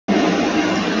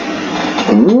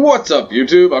What's up,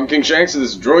 YouTube? I'm King Shanks, and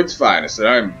this is Droid's Finest, and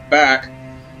I'm back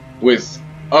with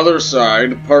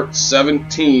Othercide, Part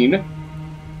 17.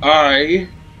 I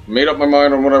made up my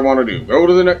mind on what I want to do. Go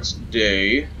to the next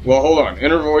day. Well, hold on.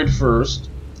 Inner Void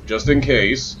first, just in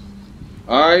case.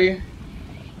 I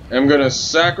am going to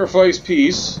sacrifice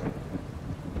Peace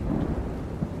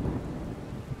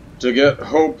to get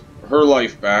Hope her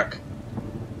life back,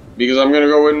 because I'm going to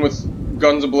go in with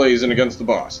guns a-blazing against the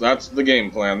boss. That's the game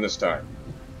plan this time.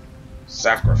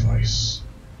 Sacrifice.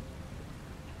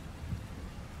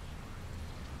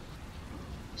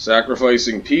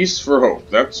 Sacrificing Peace for Hope.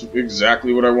 That's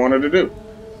exactly what I wanted to do.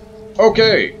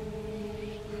 Okay.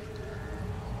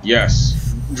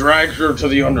 Yes. Drag her to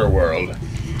the underworld.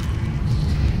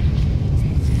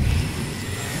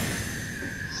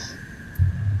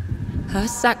 Her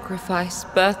sacrifice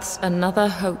births another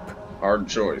hope. Hard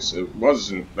choice. It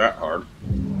wasn't that hard.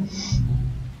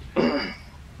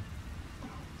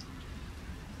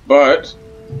 But,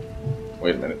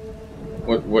 wait a minute.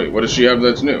 What does she have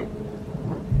that's new?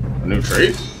 A new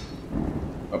trait?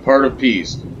 A part of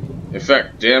Peace.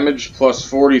 Effect, damage plus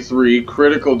 43,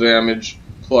 critical damage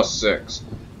plus 6.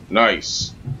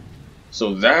 Nice.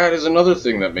 So that is another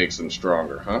thing that makes them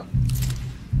stronger, huh?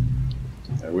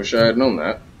 I wish I had known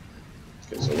that.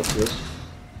 Okay, so what's this?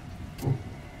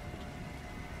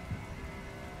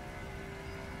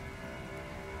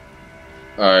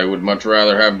 I would much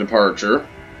rather have Departure.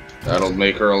 That'll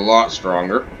make her a lot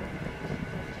stronger.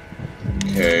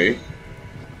 Okay.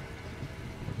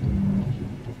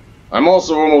 I'm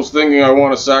also almost thinking I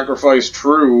want to sacrifice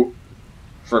True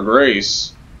for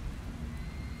Grace.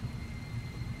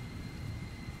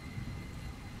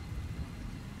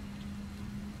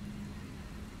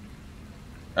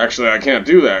 Actually, I can't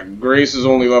do that. Grace is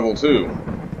only level 2.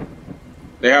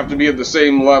 They have to be at the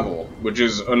same level, which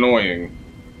is annoying.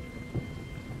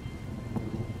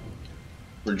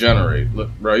 Regenerate,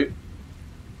 right?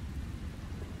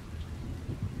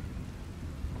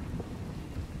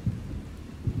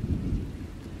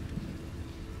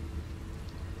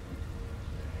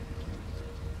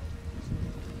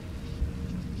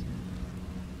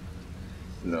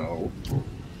 No.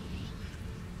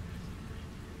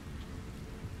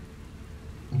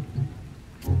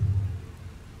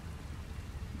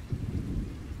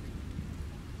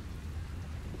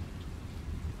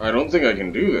 I don't think I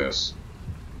can do this.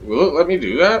 Will it let me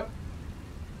do that?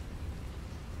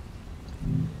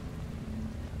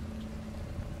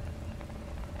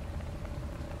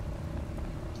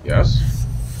 Yes.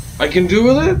 I can do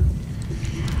with it?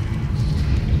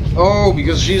 Oh,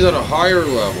 because she's at a higher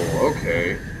level.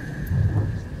 Okay.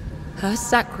 Her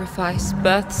sacrifice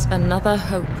births another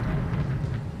hope.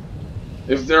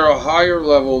 If they're a higher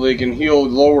level, they can heal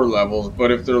lower levels,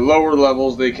 but if they're lower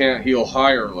levels, they can't heal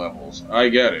higher levels. I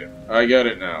get it. I get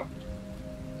it now.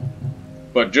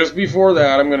 But just before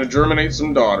that, I'm going to germinate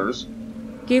some daughters.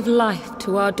 Give life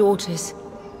to our daughters.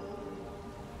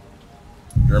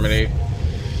 Germinate.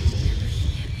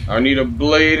 I need a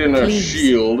blade and a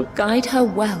shield. Guide her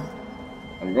well.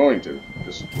 I'm going to.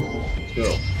 Just let's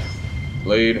go.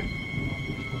 Blade.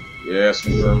 Yes,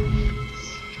 confirm.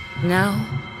 Now,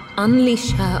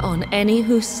 unleash her on any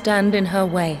who stand in her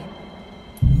way.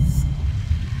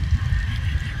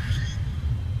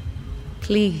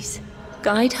 Please,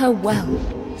 guide her well.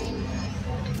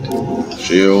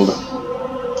 Shield.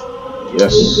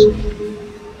 Yes.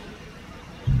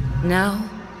 Now,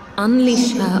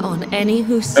 unleash her on any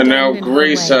who stand in her way. And now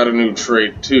Grace had a new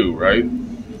trait too, right?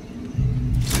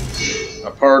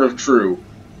 A part of True.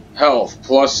 Health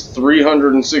plus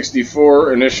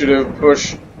 364, initiative,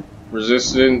 push,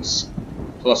 resistance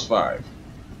plus 5.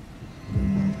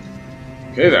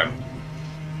 Okay then.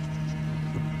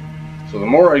 So the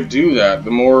more I do that,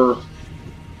 the more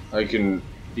I can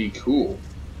be cool.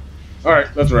 Alright,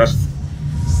 let's rest.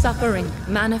 Suffering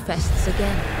manifests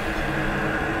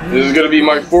again. This is going to be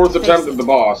my 4th attempt at the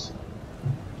boss.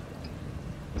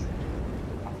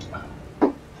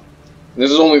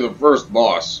 This is only the first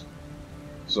boss.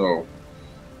 So,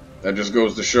 that just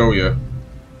goes to show you.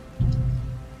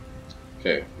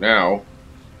 Okay, now,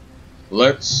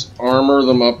 let's armor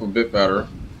them up a bit better.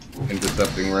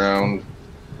 Intercepting round.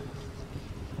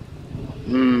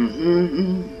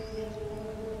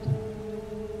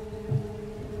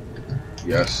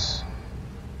 Yes.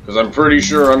 Because I'm pretty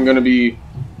sure I'm going to be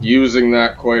using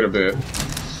that quite a bit.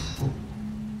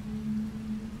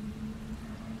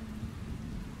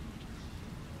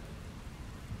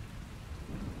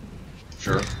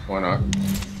 Sure, why not?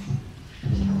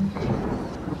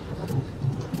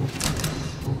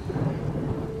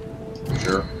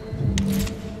 Sure.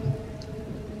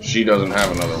 She doesn't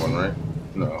have another one, right?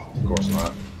 No, of course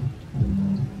not.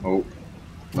 Oh,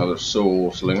 another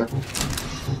soul slinger.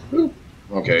 Whew.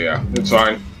 Okay, yeah, it's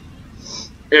fine.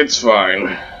 It's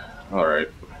fine. Alright.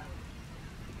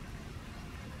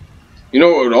 You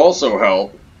know what would also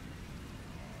help?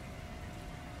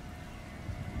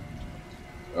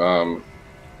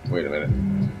 Wait a minute.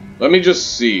 Let me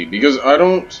just see, because I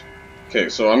don't... Okay,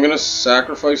 so I'm gonna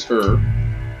sacrifice her.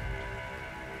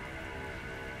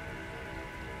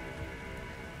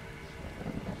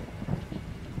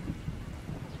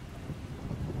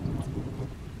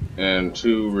 And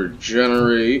to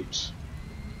regenerate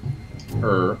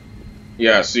her.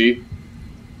 Yeah, see?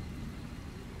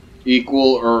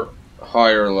 Equal or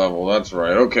higher level, that's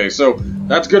right. Okay, so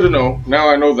that's good to know. Now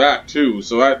I know that too,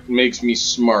 so that makes me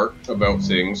smart about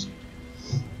things.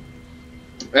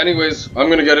 Anyways, I'm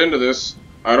gonna get into this.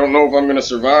 I don't know if I'm gonna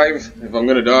survive, if I'm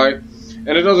gonna die. And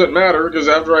it doesn't matter, because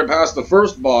after I pass the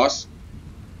first boss,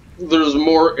 there's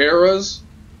more eras.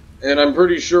 And I'm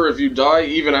pretty sure if you die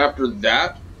even after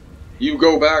that, you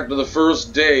go back to the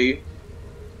first day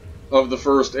of the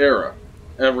first era.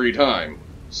 Every time.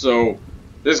 So,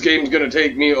 this game's gonna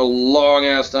take me a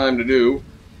long-ass time to do.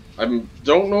 I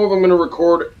don't know if I'm gonna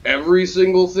record every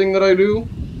single thing that I do,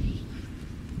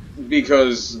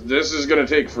 because this is gonna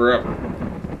take forever.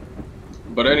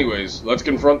 But anyways, let's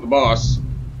confront the boss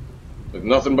with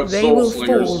nothing but soul slingers.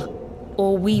 They will fall,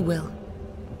 or we will.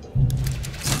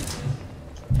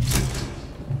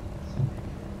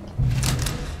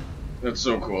 That's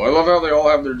so cool. I love how they all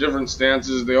have their different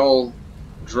stances. They all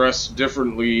dress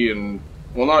differently, and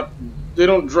well, they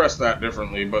don't dress that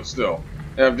differently, but still,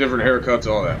 they have different haircuts,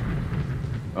 all that.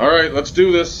 All right, let's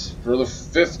do this for the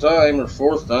 5th time or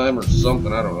 4th time or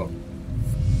something. I don't know.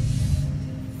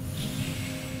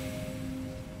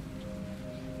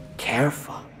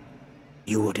 Careful.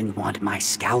 You wouldn't want my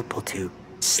scalpel to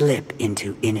slip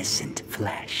into innocent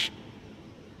flesh.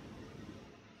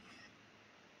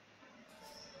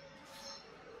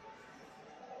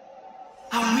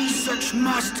 Our research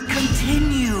must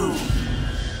continue.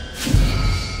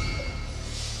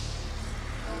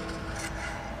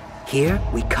 Here,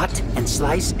 we cut and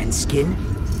slice and skin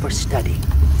for study.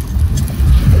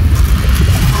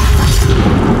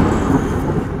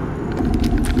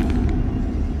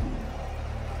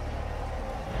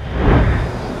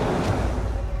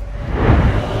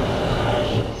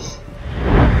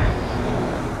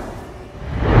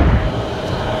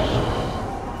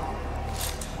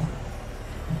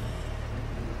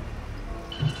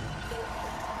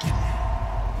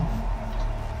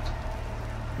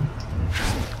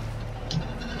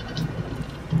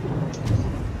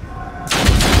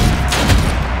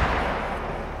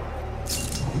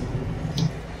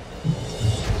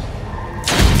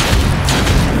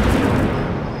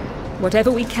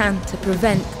 Whatever we can to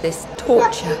prevent this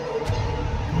torture.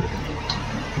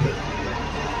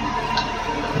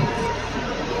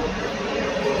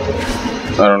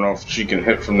 I don't know if she can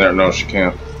hit from there. No, she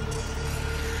can't.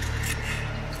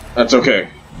 That's okay.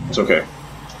 It's okay.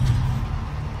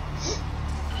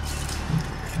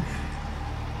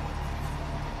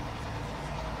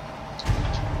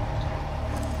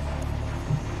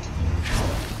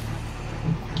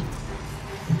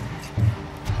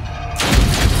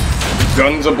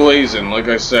 Guns a-blazing, like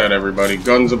I said, everybody.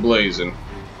 Guns a-blazing.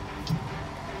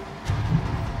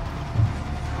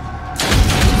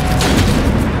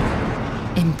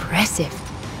 Impressive.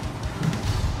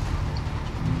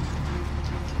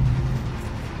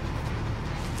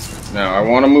 Now, I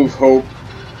want to move Hope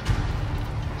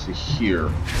to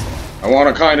here. I want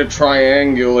to kind of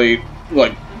triangulate,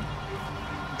 like,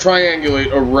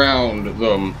 triangulate around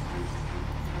them.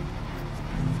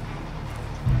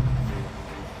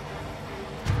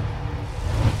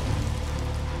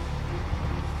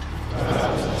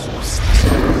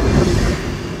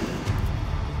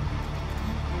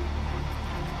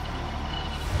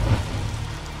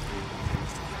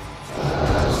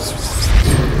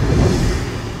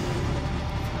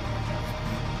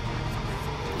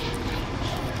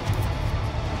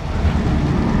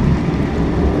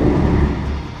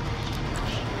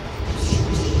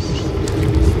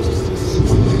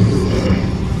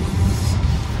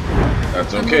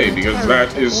 That's okay, because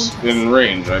that is in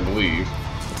range, I believe.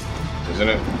 Isn't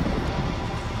it?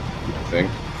 I think.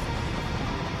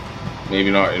 Maybe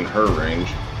not in her range.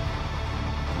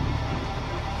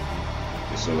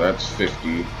 Okay, so that's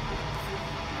 50.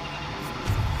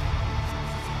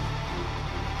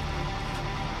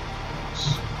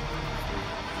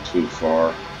 It's too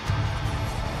far.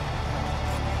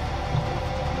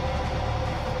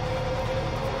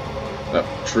 That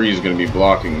tree's gonna be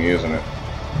blocking me, isn't it?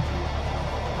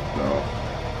 No.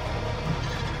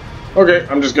 Okay,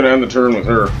 I'm just gonna end the turn with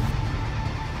her.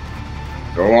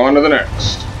 Go on to the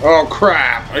next. Oh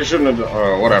crap! I shouldn't have.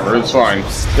 Oh, whatever. It's fine.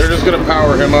 They're just gonna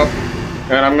power him up,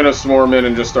 and I'm gonna swarm in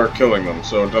and just start killing them.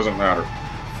 So it doesn't matter.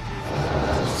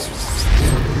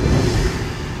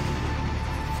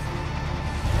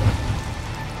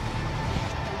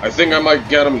 I think I might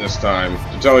get him this time.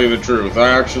 To tell you the truth, I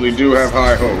actually do have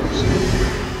high hopes.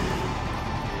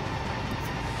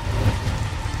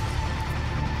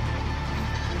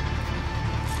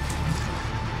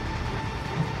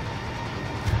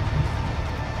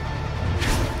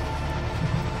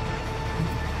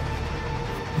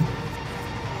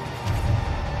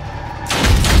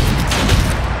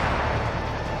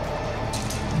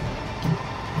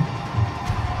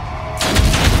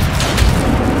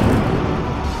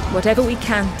 Whatever we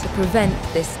can to prevent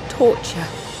this torture.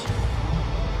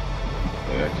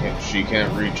 Yeah, she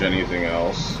can't reach anything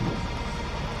else.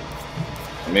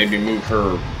 Maybe move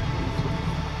her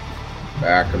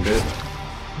back a bit.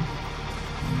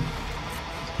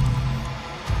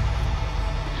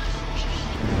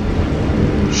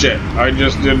 Shit, I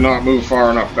just did not move far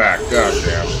enough back. God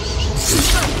damn.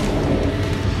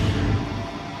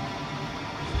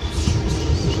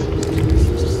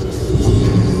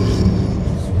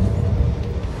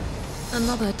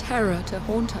 Another terror to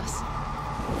haunt us.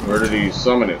 Where did he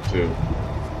summon it to?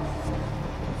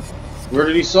 Where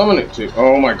did he summon it to?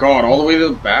 Oh my god, all the way to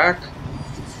the back?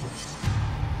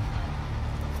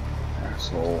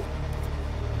 Asshole.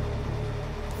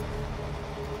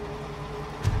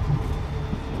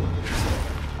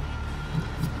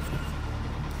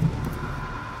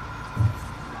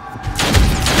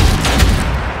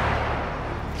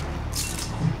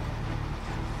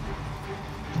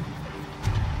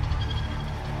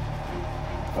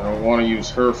 I don't want to use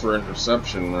her for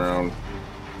interception round.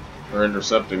 Or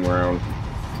intercepting round.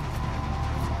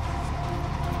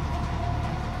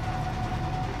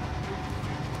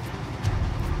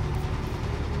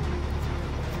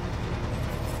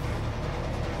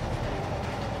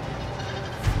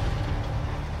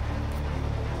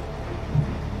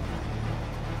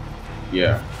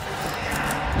 Yeah.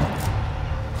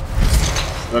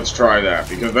 Let's try that,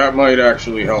 because that might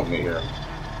actually help me here.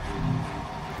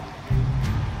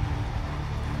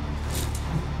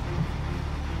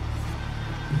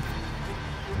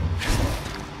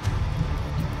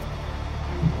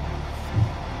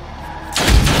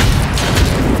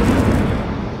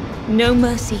 No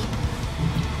mercy.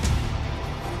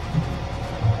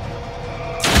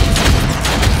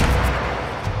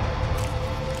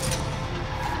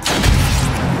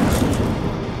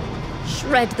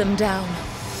 Shred them down.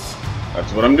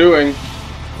 That's what I'm doing.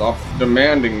 Stop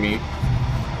demanding me.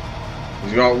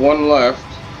 He's got one left.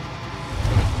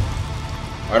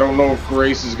 I don't know if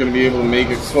Grace is going to be able to make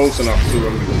it close enough to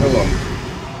him to kill him.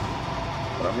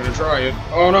 I'm gonna try it.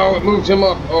 Oh no, it moved him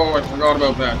up. Oh, I forgot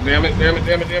about that. Damn it, damn it,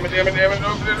 damn it, damn it, damn it, damn it,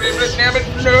 no, damn it, damn it,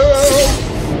 no!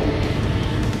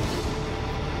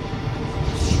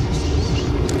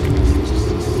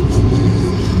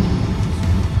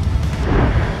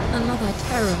 Another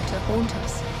terror to haunt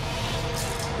us.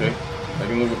 Okay, I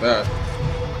can live with that.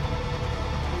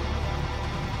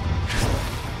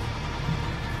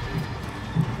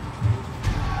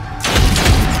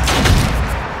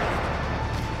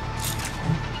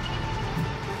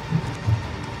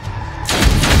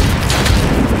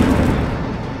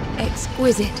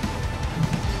 Exquisite.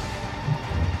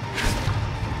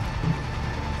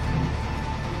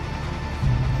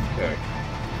 Okay.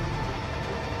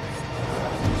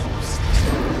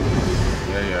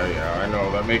 Yeah, I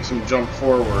know, that makes him jump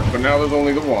forward, but now there's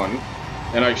only the one,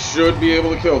 and I should be able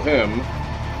to kill him,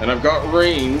 and I've got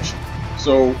range,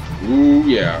 so, ooh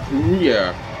yeah, ooh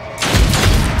yeah.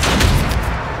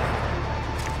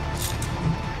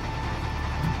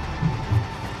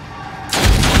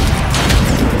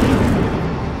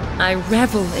 I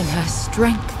revel in her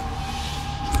strength.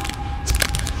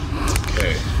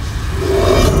 Okay.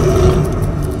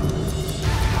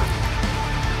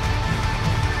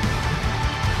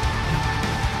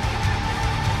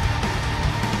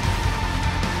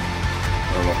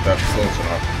 I don't know if that's close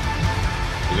enough.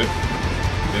 Is it?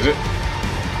 Is it?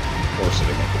 Of course it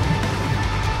isn't.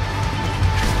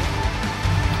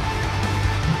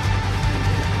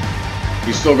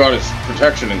 He's still got his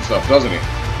protection and stuff, doesn't he?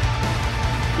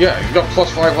 Yeah, he's got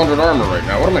plus 500 armor right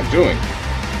now. What am I doing?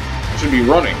 I should be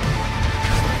running.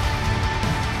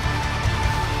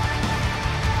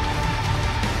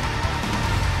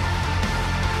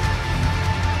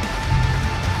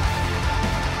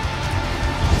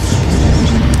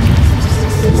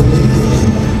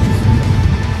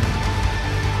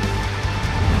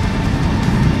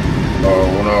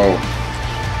 Oh no. Oh.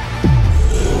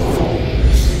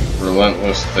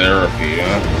 Relentless therapy,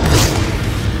 huh?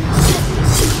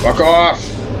 Fuck off!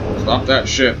 Stop that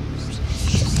shit.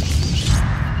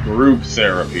 Group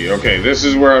therapy. Okay, this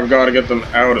is where I've got to get them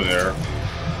out of there.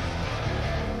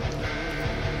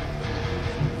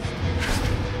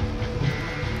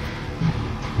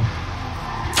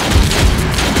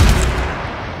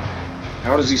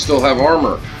 How does he still have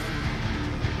armor?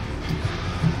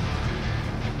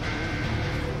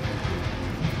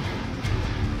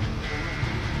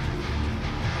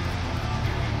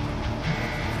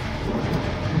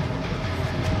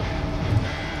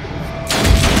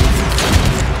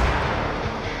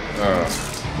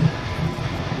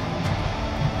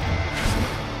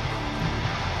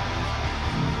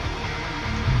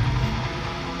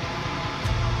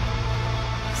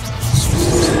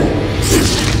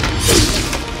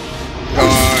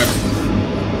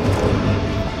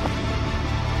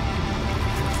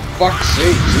 Fuck's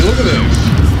sake, look at this.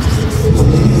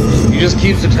 He just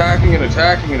keeps attacking and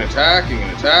attacking and attacking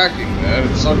and attacking, man.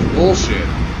 It's such bullshit.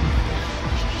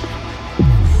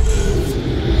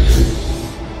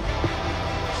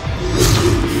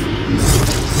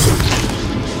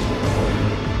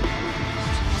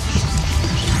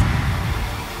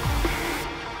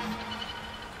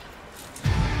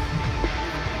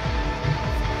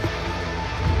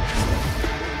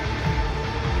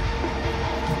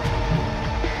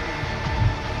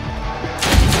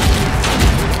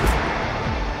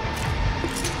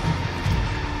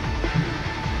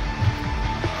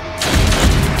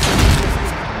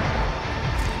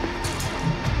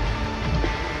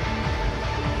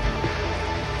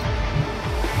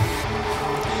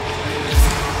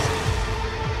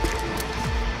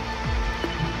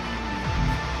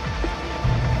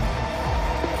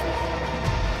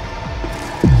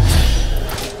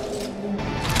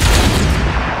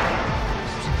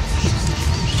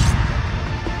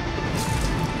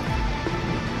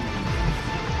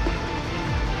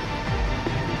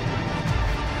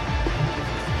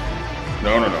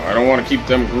 No, I don't want to keep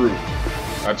them grouped.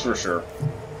 That's for sure.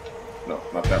 No,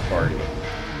 not that far either.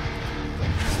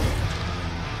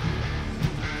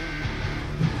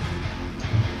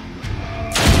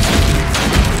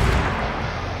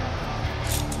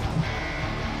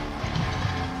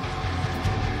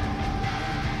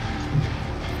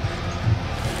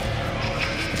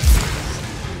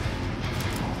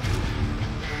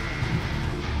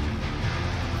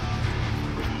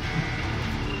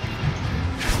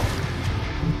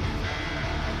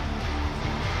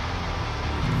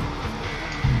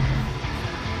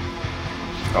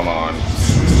 Come on.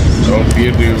 Don't be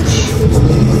a douche.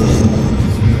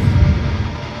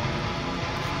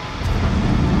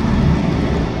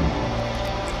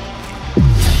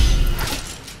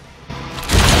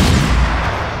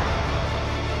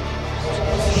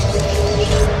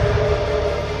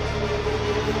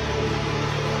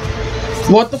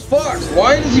 What the fuck?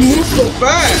 Why does he move so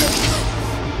fast?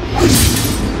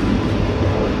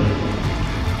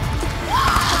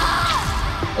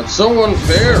 That's so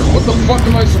unfair. What the fuck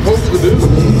am I supposed to do?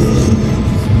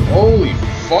 Holy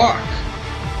fuck.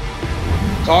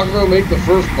 Talk about make the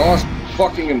first boss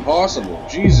fucking impossible.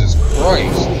 Jesus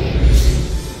Christ.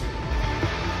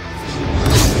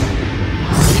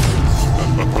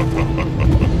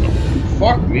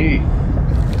 Fuck me.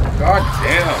 God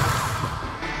damn.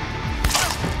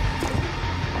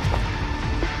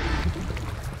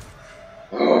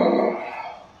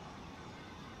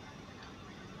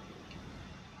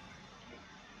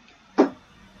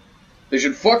 They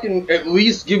should fucking at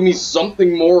least give me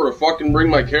something more to fucking bring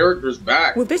my characters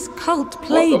back. Will this cult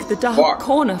plague the Dark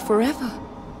Corner forever?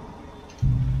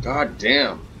 God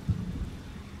damn.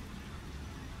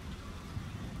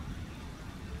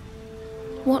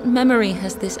 What memory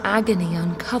has this agony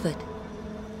uncovered?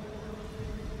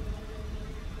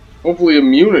 Hopefully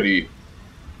immunity.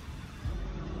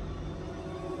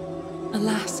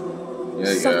 Alas,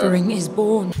 suffering is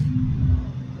born.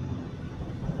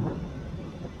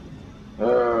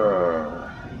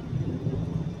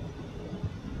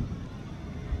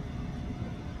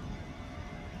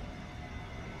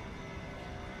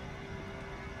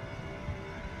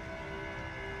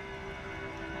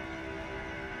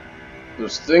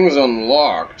 There's things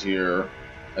unlocked here.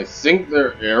 I think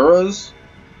they're eras.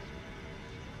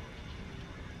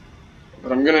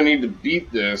 But I'm gonna need to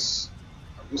beat this.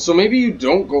 So maybe you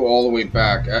don't go all the way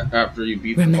back after you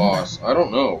beat the boss. I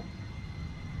don't know.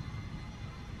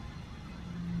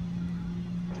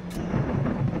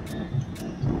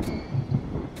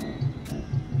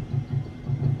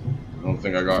 I don't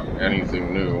think I got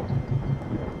anything new.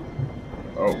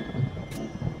 Oh.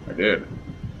 I did.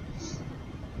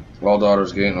 While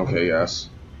daughters gain, okay, yes.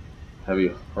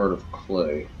 Heavy heart of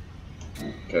clay.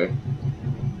 Okay.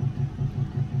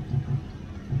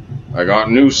 I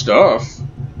got new stuff.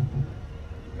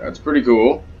 That's pretty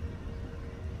cool.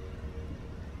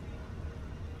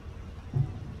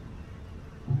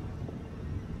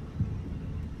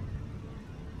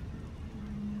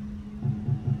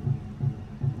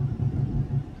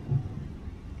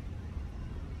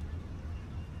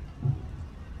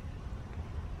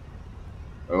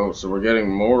 Oh, so we're getting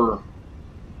more.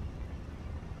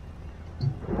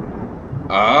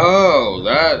 Oh,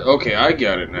 that. Okay, I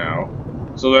get it now.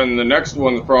 So then the next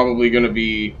one's probably going to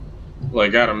be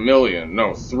like at 1,000,000.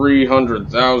 No,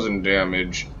 300,000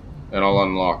 damage, and I'll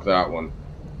unlock that one.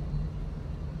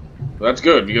 That's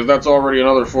good, because that's already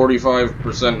another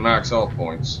 45% max health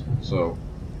points. So.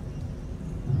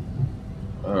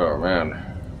 Oh, man.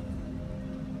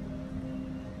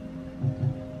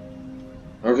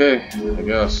 Okay, I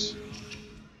guess.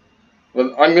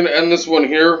 But I'm gonna end this one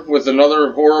here with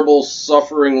another horrible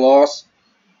suffering loss.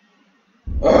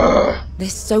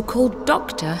 This so-called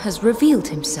doctor has revealed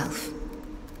himself.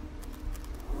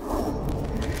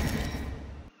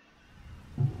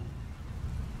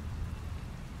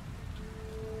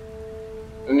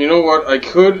 And you know what? I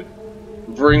could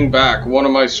bring back one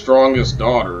of my strongest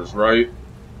daughters, right?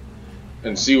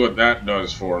 And see what that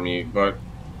does for me, but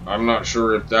I'm not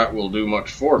sure if that will do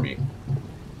much for me.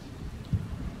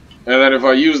 And then if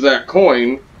I use that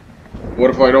coin, what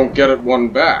if I don't get it one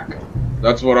back?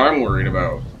 That's what I'm worried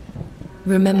about.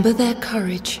 Remember their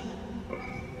courage.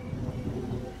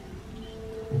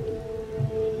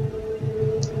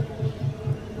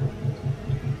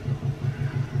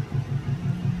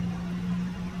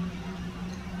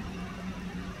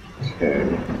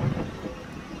 Okay.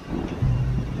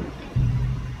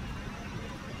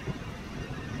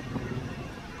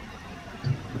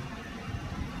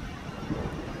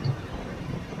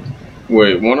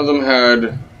 Wait, one of them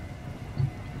had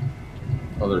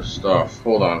other stuff.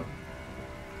 Hold on.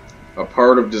 A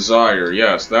part of desire.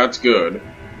 Yes, that's good.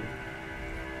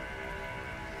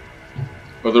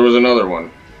 But there was another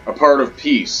one. A part of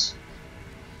peace.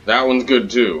 That one's good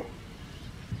too.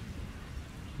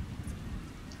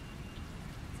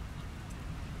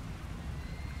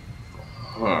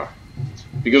 Huh.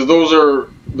 Because those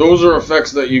are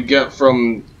effects that you get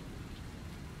from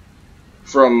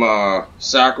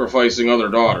sacrificing other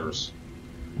daughters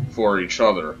for each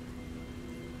other.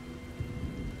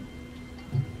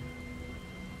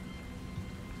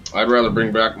 I'd rather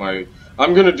bring back my...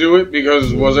 I'm gonna do it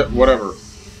because, whatever.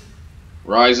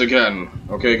 Rise again.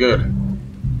 Okay, good.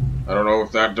 I don't know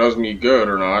if that does me good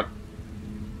or not.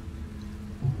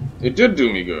 It did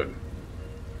do me good.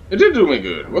 It did do me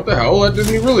good. What the hell? That did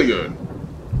me really good.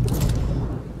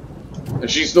 And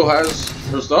she still has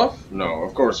her stuff? No,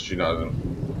 of course she doesn't.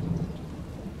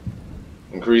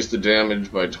 Increase the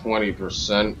damage by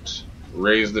 20%.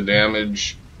 Raise the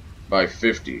damage by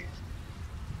 50.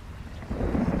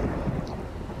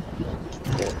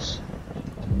 Of course.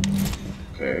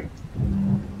 Okay.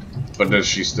 But does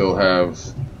she still have...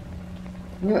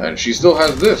 Yeah, and she still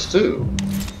has this, too.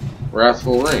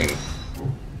 Wrathful Rain.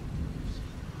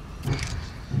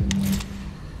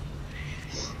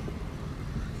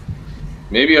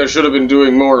 Maybe I should have been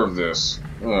doing more of this.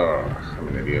 Oh, I'm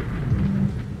an idiot.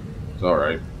 It's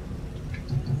alright.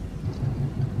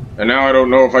 And now I don't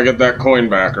know if I get that coin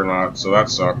back or not, so that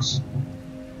sucks.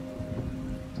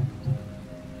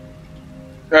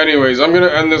 Anyways, I'm gonna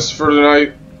end this for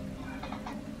tonight.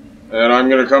 And I'm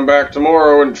gonna come back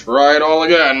tomorrow and try it all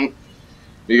again.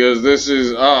 Because this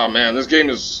is... Ah, man, this game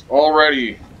is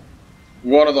already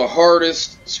one of the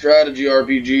hardest strategy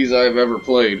RPGs I've ever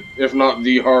played. If not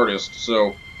the hardest,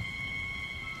 so...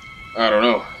 I don't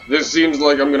know. This seems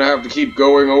like I'm gonna have to keep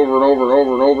going over and over and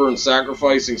over and over and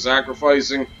sacrificing,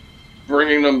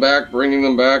 bringing them back.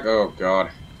 Oh,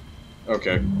 God.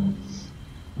 Okay.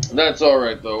 That's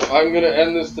alright, though. I'm gonna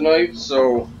end this tonight,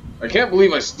 so... I can't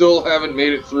believe I still haven't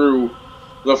made it through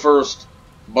the first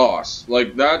boss.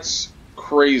 Like, that's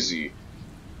crazy.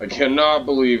 I cannot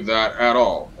believe that at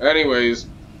all. Anyways,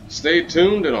 stay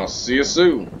tuned and I'll see you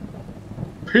soon.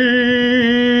 Peace!